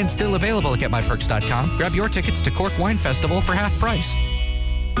syrup. And still available at GetMyPerks.com. Grab your tickets to Cork Wine Festival for half price.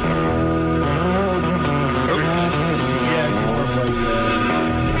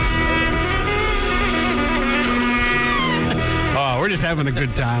 We're just having a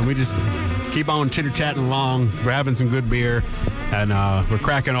good time. We just keep on chitter-chatting along. We're having some good beer, and we're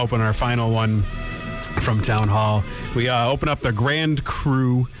cracking open our final one from Town Hall. We open up the Grand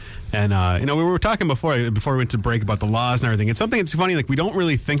Cru. And, we were talking before we went to break about the laws and everything. It's something that's funny, like, we don't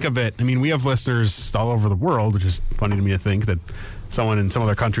really think of it. I mean, we have listeners all over the world, which is funny to me to think that someone in some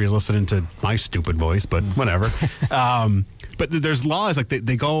other country is listening to my stupid voice, but whatever. But there's laws, like,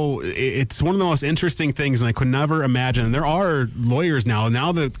 they go, it's one of the most interesting things, and I could never imagine. And there are lawyers now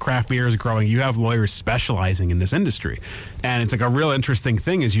that craft beer is growing, you have lawyers specializing in this industry. And it's like a real interesting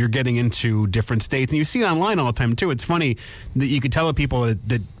thing is you're getting into different states. And you see it online all the time, too. It's funny that you could tell people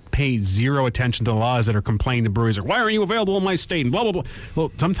that pay zero attention to the laws that are complaining to breweries, or why aren't you available in my state, and blah, blah, blah.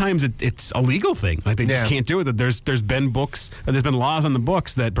 Well, sometimes it's a legal thing. Like, they just can't do it. That there's been laws on the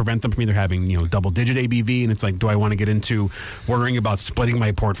books that prevent them from either having, double-digit ABV, and it's like, do I want to get into worrying about splitting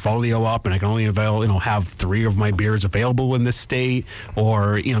my portfolio up, and I can only have 3 of my beers available in this state?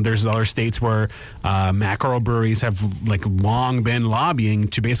 Or, there's other states where macro breweries have long been lobbying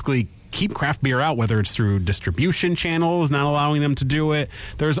to basically keep craft beer out, whether it's through distribution channels, not allowing them to do it.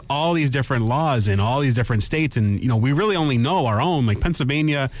 There's all these different laws in all these different states, and we really only know our own. Like,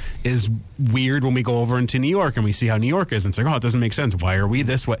 Pennsylvania is weird when we go over into New York and we see how New York is, and it's like, oh, it doesn't make sense. Why are we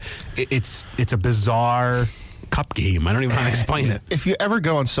this way? It's a bizarre cup game. I don't even know how to explain it. If you ever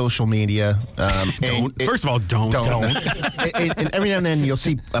go on social media, first of all, don't. And every now and then you'll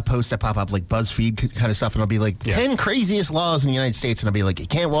see a post that pop up, like BuzzFeed kind of stuff, and it'll be like 10 craziest laws in the United States, and it'll be like, you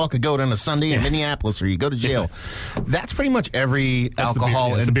can't walk a goat on a Sunday in Minneapolis, or you go to jail. That's pretty much every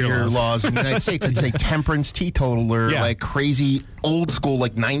alcohol and beer laws in the United States. It's a temperance, teetotaler, like crazy old school,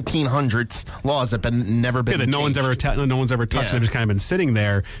 like 1900s laws that never been that no one's ever touched. They've just kind of been sitting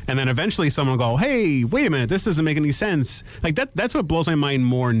there, and then eventually someone will go, hey, wait a minute, this doesn't make any sense. Like, that's what blows my mind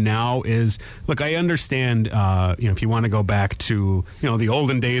more now is, look, I understand if you want to go back to the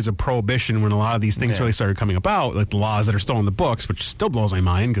olden days of Prohibition, when a lot of these things really started coming about, like the laws that are still in the books, which still blows my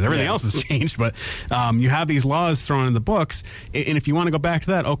mind because everything else has changed, but you have these laws thrown in the books, and if you want to go back to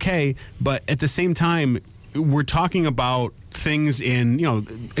that, okay, but at the same time, we're talking about things in,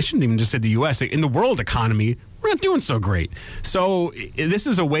 I shouldn't even just say the U.S., in the world economy, we're not doing so great. So this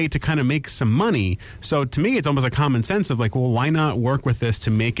is a way to kind of make some money. So to me, it's almost a common sense of like, well, why not work with this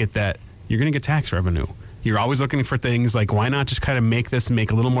to make it that you're going to get tax revenue? You're always looking for things like, why not just kind of make this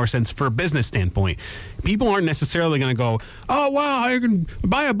make a little more sense for a business standpoint? People aren't necessarily going to go, oh, wow, I can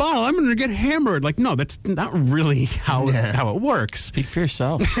buy a bottle, I'm going to get hammered. Like, no, that's not really how it works. Speak for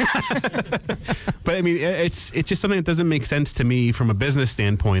yourself. But, I mean, it's just something that doesn't make sense to me from a business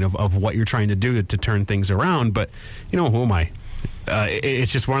standpoint of what you're trying to do to turn things around. But, who am I?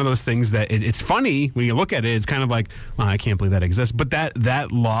 It's just one of those things that it's funny when you look at it. It's kind of like, well, I can't believe that exists. But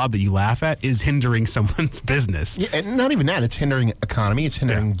that law that you laugh at is hindering someone's business. Yeah, and not even that. It's hindering economy. It's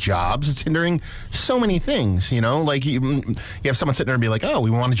hindering jobs. It's hindering so many things. Like you have someone sitting there and be like, oh, we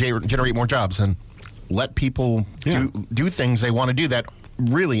want to generate more jobs, and let people do things they want to do that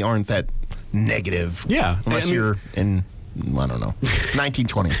really aren't that negative. Yeah, unless you're in, I don't know,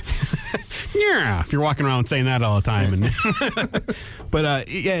 1920. Yeah, if you're walking around saying that all the time. But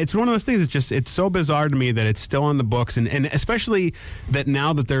it's one of those things. It's so bizarre to me that it's still on the books, and especially that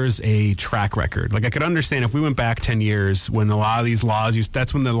now that there's a track record. Like, I could understand if we went back 10 years when a lot of these laws,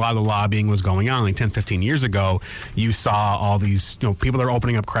 that's when a lot of the lobbying was going on, like 10, 15 years ago. You saw all these, people that are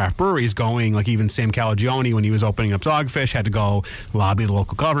opening up craft breweries going, like even Sam Calagione, when he was opening up Dogfish, had to go lobby the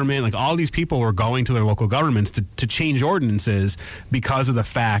local government. Like, all these people were going to their local governments to change ordinances because of the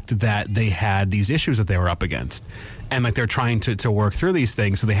fact that they had these issues that they were up against. And like, they're trying to work through these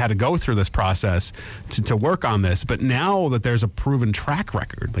things, so they had to go through this process to work on this. But now that there's a proven track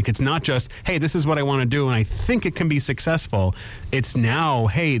record, like, it's not just, hey, this is what I want to do and I think it can be successful. It's now,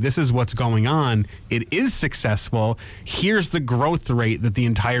 hey, this is what's going on. It is successful. Here's the growth rate that the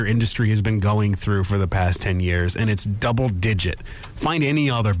entire industry has been going through for the past 10 years, and it's double digit. Find any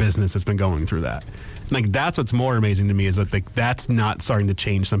other business that's been going through that. Like, that's what's more amazing to me, is that that's not starting to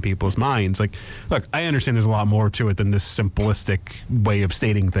change some people's minds. Like, look, I understand there's a lot more to it than this simplistic way of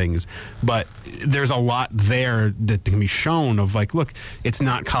stating things, but there's a lot there that can be shown of, like, look, it's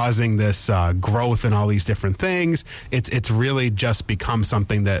not causing this growth and all these different things. It's really just become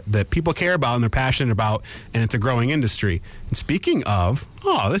something that people care about and they're passionate about, and it's a growing industry. And speaking of,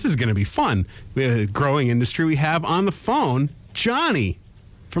 this is going to be fun. We have a growing industry. We have on the phone Johnny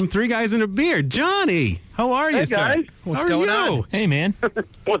from Three Guys and a Beer. Johnny, how are you, hey, sir? Guys. What's going on? Hey, man.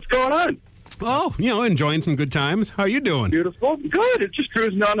 What's going on? Oh, enjoying some good times. How are you doing? Beautiful. Good. It's just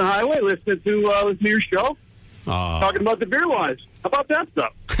cruising down the highway, listening to your show. Talking about the beer laws. How about that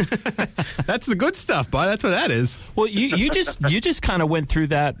stuff? That's the good stuff, bud. That's what that is. Well, you just kind of went through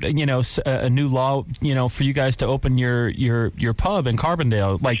that, a new law, for you guys to open your pub in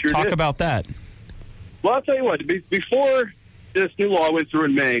Carbondale. Like, talk about that. Well, I'll tell you what. Before this new law went through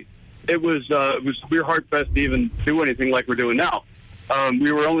in May, it was we were hard pressed to even do anything like we're doing now.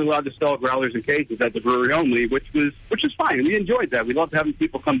 We were only allowed to sell growlers and cases at the brewery only, which is fine. We enjoyed that. We loved having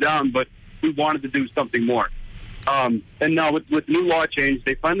people come down, but we wanted to do something more. And now with the new law change,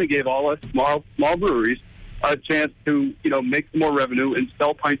 they finally gave all us small breweries a chance to make some more revenue and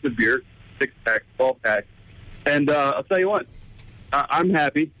sell pints of beer, 6-pack, 12-pack. And I'll tell you what, I'm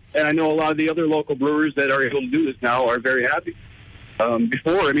happy. And I know a lot of the other local brewers that are able to do this now are very happy.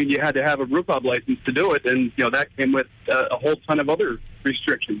 Before, I mean, you had to have a brew pub license to do it, and that came with a whole ton of other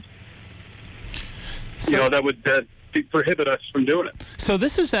restrictions. So, that would prohibit us from doing it. So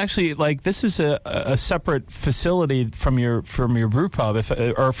this is actually this is a separate facility from your brew pub,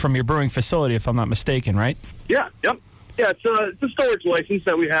 or from your brewing facility, if I'm not mistaken, right? Yeah. Yep. Yeah. It's a storage license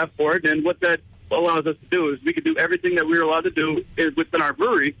that we have for it, and what that allows us to do is we can do everything that we're allowed to do within our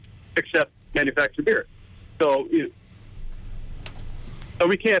brewery, except manufacture beer. So so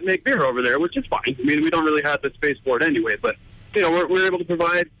we can't make beer over there, which is fine. I mean, we don't really have the space for it anyway, but we're able to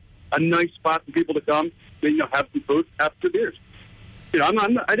provide a nice spot for people to come, have some food, have some beers.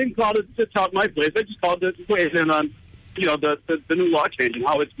 I didn't call it to tout my place. I just called it to weigh in on, the new law change and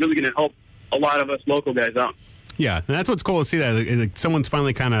how it's really going to help a lot of us local guys out. Yeah, and that's what's cool to see that someone's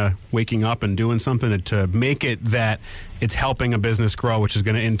finally kind of waking up and doing something to make it that it's helping a business grow, which is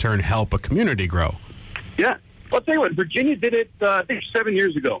going to in turn help a community grow. Yeah. Well, I'll tell you what, Virginia did it, I think, 7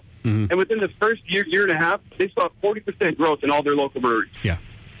 years ago. Mm-hmm. And within the first year and a half, they saw 40% growth in all their local breweries. Yeah.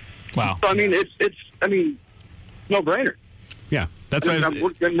 Wow. So, I mean, it's no-brainer. Yeah. That's and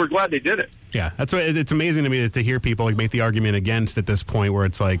we're glad they did it. Yeah, that's why it's amazing to me to hear people make the argument against at this point, where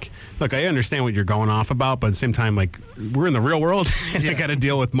it's like, look, I understand what you're going off about, but at the same time, we're in the real world, and I got to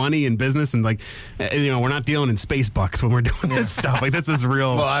deal with money and business, and we're not dealing in space bucks when we're doing this stuff. This is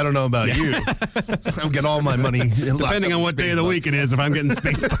real. Well, I don't know about you. I'm getting all my money depending on what day of the week it is. If I'm getting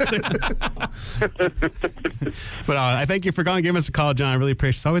space bucks, but I thank you for giving us a call, John. I really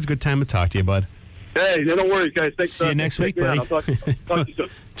appreciate it. It's always a good time to talk to you, bud. Hey, no worries, guys. Thanks. See you next week, buddy. I'll talk to you soon.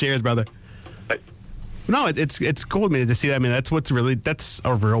 Cheers, brother. Bye. No, it's cool to see that. I mean, that's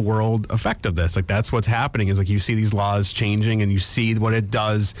a real world effect of this. That's what's happening is you see these laws changing and you see what it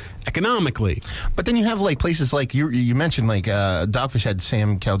does economically. But then you have places like you mentioned, Dogfish had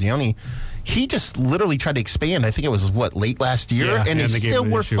Sam Caldioni. He just literally tried to expand. I think it was late last year, and they still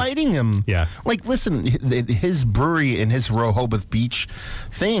were fighting him. Yeah, listen, his brewery and his Rehoboth Beach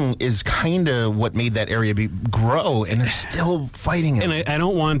thing is kind of what made that area grow, and they're still fighting him. And I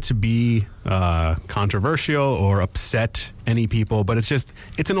don't want to be controversial or upset any people, but it's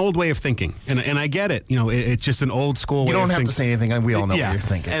an old way of thinking, and I get it. It's just an old school. You way don't of have to say anything. We all know what you're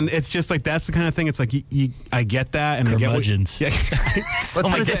thinking, and it's just that's the kind of thing. It's I get that, and I get what. Yeah. Let's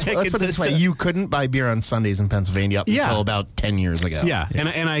put it this way. You couldn't buy beer on Sundays in Pennsylvania up until about 10 years ago. Yeah.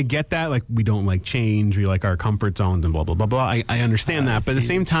 And I get that. We don't like change. We like our comfort zones and blah, blah, blah, blah. I understand that. But at the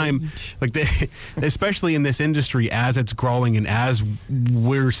same time, especially in this industry, as it's growing and as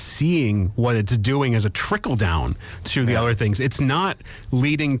we're seeing what it's doing as a trickle down to the other things, it's not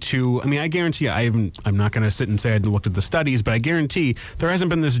leading to, I guarantee you, I'm not going to sit and say I looked at the studies, but I guarantee there hasn't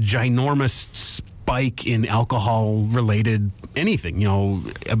been this ginormous spike in alcohol-related anything,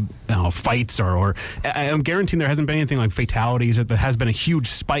 fights or I'm guaranteeing there hasn't been anything like fatalities. There has been a huge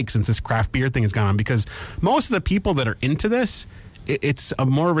spike since this craft beer thing has gone on, because most of the people that are into this, it's a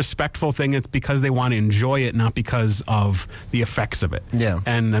more respectful thing. It's because they want to enjoy it, not because of the effects of it. Yeah.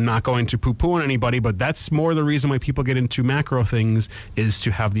 And I'm not going to poo-poo on anybody, but that's more the reason why people get into macro things, is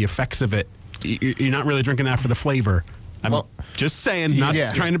to have the effects of it. You're not really drinking that for the flavor. I'm just saying, not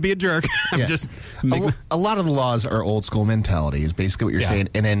trying to be a jerk. I'm just a lot of the laws are old school mentality, is basically what you're saying.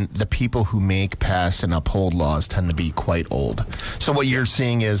 And then the people who make, pass, and uphold laws tend to be quite old. So what you're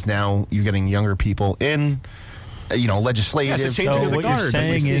seeing is now you're getting younger people in, legislative. So what you're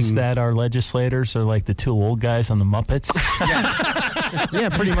saying is that our legislators are like the two old guys on the Muppets? Yeah,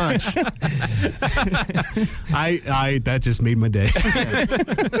 pretty much. That just made my day.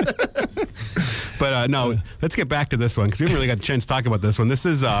 But no, let's get back to this one, because we haven't really got a chance to talk about this one. This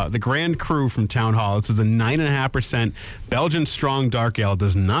is the Grand Cru from Town Hall. This is a 9.5% Belgian strong dark ale. It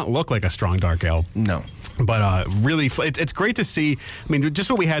does not look like a strong dark ale. No. But really, it's great to see. Just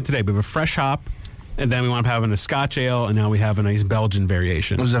what we had today. We have a fresh hop, and then we wound up having a Scotch ale, and now we have a nice Belgian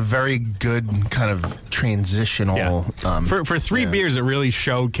variation. It was a very good kind of transitional. Yeah. For three beers, it really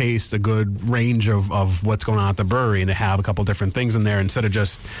showcased a good range of what's going on at the brewery, and to have a couple different things in there instead of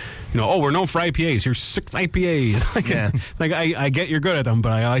just, we're known for IPAs. Here's 6 IPAs. I get you're good at them,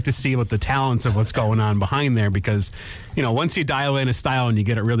 but I like to see what the talents of what's going on behind there, because, once you dial in a style and you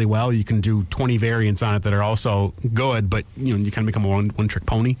get it really well, you can do 20 variants on it that are also good, but, you kind of become a one-trick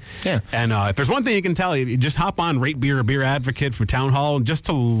pony. Yeah. And if there's one thing you can tell, you just hop on Rate Beer or Beer Advocate for Town Hall just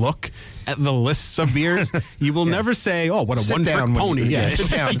to look at the lists of beers. You will never say, "Oh, what a one-trick pony." Sit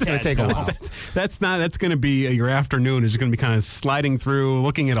down. It's going to take a while. That's going to be your afternoon. Is going to be kind of sliding through,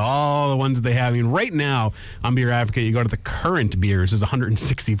 looking at all the ones that they have. Right now on Beer Advocate, you go to the current beers is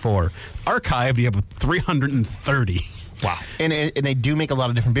 164. Archived, you have 330. Wow. And they do make a lot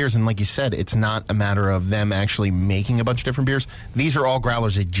of different beers. And like you said, it's not a matter of them actually making a bunch of different beers. These are all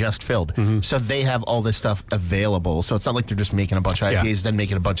growlers they just filled. So they have all this stuff available. So it's not like they're just making a bunch of IPAs, then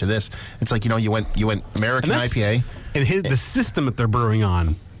making a bunch of this. It's like, you went American IPA. And the system that they're brewing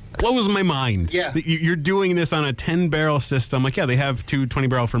on blows my mind. Yeah. You're doing this on a 10-barrel system. Like, yeah, they have 2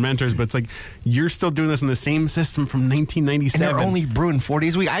 20-barrel fermenters, but it's like you're still doing this in the same system from 1997. And they're only brewing 4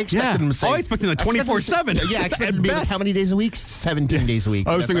 days a week. I expected them to say... I expected them 24/7. Yeah, I expected them to be like, how many days a week? 17 days a week.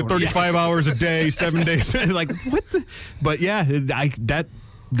 I was thinking 35 hours a day, 7 days. Like, what the... But yeah,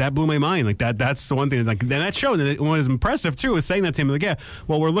 that blew my mind. Like that's the one thing. Like, then that showed. And what was impressive too was saying that to him. Like, yeah,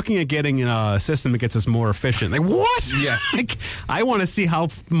 well, we're looking at getting a system that gets us more efficient. Like, what? Yeah. Like, I want to see how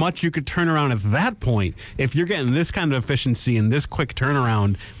much you could turn around at that point. If you're getting this kind of efficiency and this quick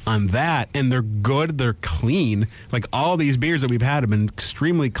turnaround on that, and they're good, they're clean. Like, all these beers that we've had have been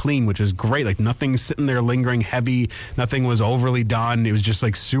extremely clean, which is great. Like, nothing's sitting there lingering heavy. Nothing was overly done. It was just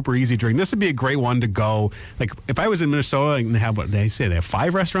like super easy to drink. This would be a great one to go. Like, if I was in Minnesota and they have what they say, they have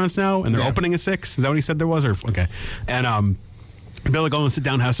 5 restaurants now, and they're opening at 6. Is that what he said there was? Or okay, and be able to go and sit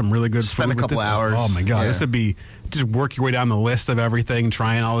down and have some really good spend food. A couple hours. Oh my god, this would be just work your way down the list of everything,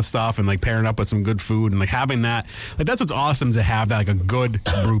 trying all this stuff, and like pairing up with some good food, and like having that. Like, that's what's awesome to have that, like a good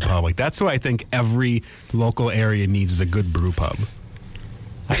brew pub. Like, that's what I think every local area needs, is a good brew pub.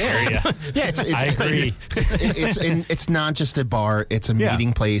 Yeah, I agree. It's not just a bar; it's a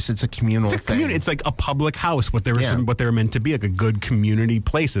meeting place. It's a communal thing. It's like a public house. What they were meant to be, like a good community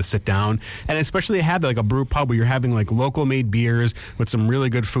place to sit down, and especially have like a brew pub where you're having like local made beers with some really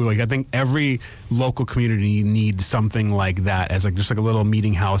good food. Like, I think every local community needs something like that as like just like a little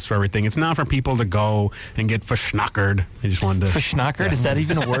meeting house for everything. It's not for people to go and get verschnockered. I just wanted to verschnockered. Is that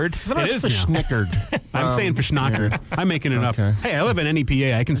even a word? It is verschnickered. I'm saying verschnockered. I'm making it up. Hey, I live in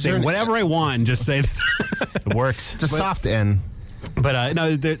NEPA. I can say whatever I want and just say it works. It's a soft N. But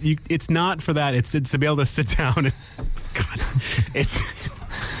no, it's not for that. It's to be able to sit down and God, it's.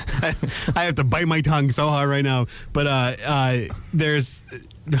 I have to bite my tongue so hard right now. But there's.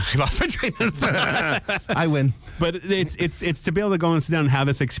 I lost my train of thought. I win. But it's to be able to go and sit down and have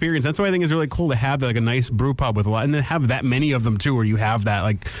this experience. That's why I think it's really cool to have like a nice brew pub with a lot, and then have that many of them too, where you have that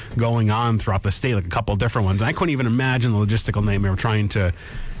like going on throughout the state, like a couple of different ones. And I couldn't even imagine the logistical nightmare of trying to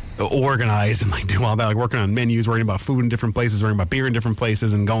organize and like do all that, like working on menus, worrying about food in different places, worrying about beer in different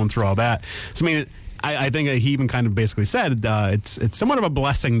places, and going through all that. So I mean, I think he even kind of basically said it's somewhat of a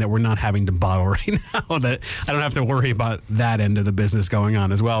blessing that we're not having to bottle right now, that I don't have to worry about that end of the business going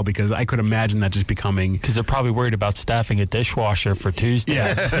on as well, because I could imagine that just becoming... Because they're probably worried about staffing a dishwasher for Tuesday. Yeah.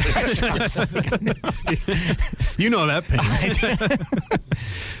 You know that pain.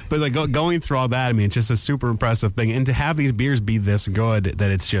 But like going through all that, I mean, it's just a super impressive thing. And to have these beers be this good,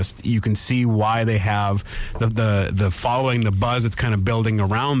 that it's just, you can see why they have the following, the buzz that's kind of building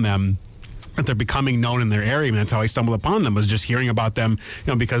around them, that they're becoming known in their area. I mean, that's how I stumbled upon them, was just hearing about them,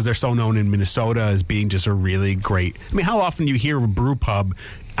 because they're so known in Minnesota as being just a really great... I mean, how often do you hear a brew pub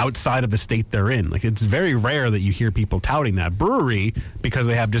outside of the state they're in? Like, it's very rare that you hear people touting that. Brewery, because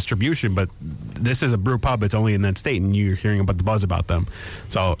they have distribution, but this is a brew pub, it's only in that state, and you're hearing about the buzz about them.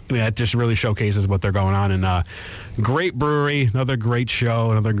 So, I mean, that just really showcases what they're going on. And great brewery, another great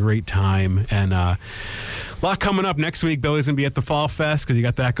show, another great time, and a lot coming up next week. Billy's going to be at the Fall Fest, because you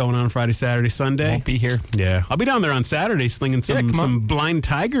got that going on Friday, Saturday, Sunday. Won't be here. Yeah. I'll be down there on Saturday slinging some Blind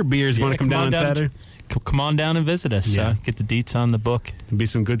Tiger beers. You want to come down on Saturday? Come on down and visit us. Get the deets on the book. It'll be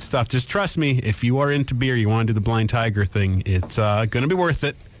some good stuff. Just trust me, if you are into beer, you want to do the Blind Tiger thing, it's going to be worth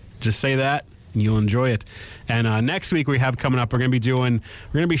it. Just say that, and you'll enjoy it. And next week we have coming up, we're going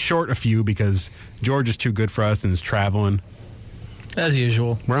to be short a few, because George is too good for us and is traveling. As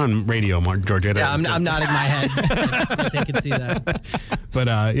usual. We're on radio, George. Yeah, I'm nodding my head. They can see that. But,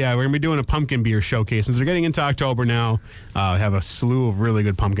 we're going to be doing a pumpkin beer showcase. Since we're getting into October now, we have a slew of really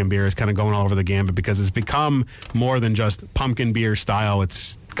good pumpkin beers kind of going all over the gambit, because it's become more than just pumpkin beer style.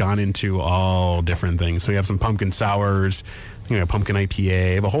 It's gone into all different things. So we have some pumpkin sours, pumpkin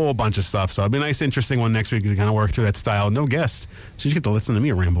IPA, a whole bunch of stuff. So it'll be a nice, interesting one next week to kind of work through that style. No guests, so you get to listen to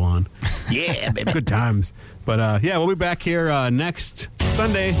me ramble on. Yeah, baby. Good times. But, we'll be back here next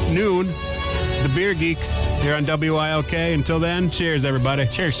Sunday, noon, the Beer Geeks, here on WILK. Until then, cheers, everybody.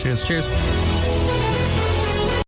 Cheers. Cheers.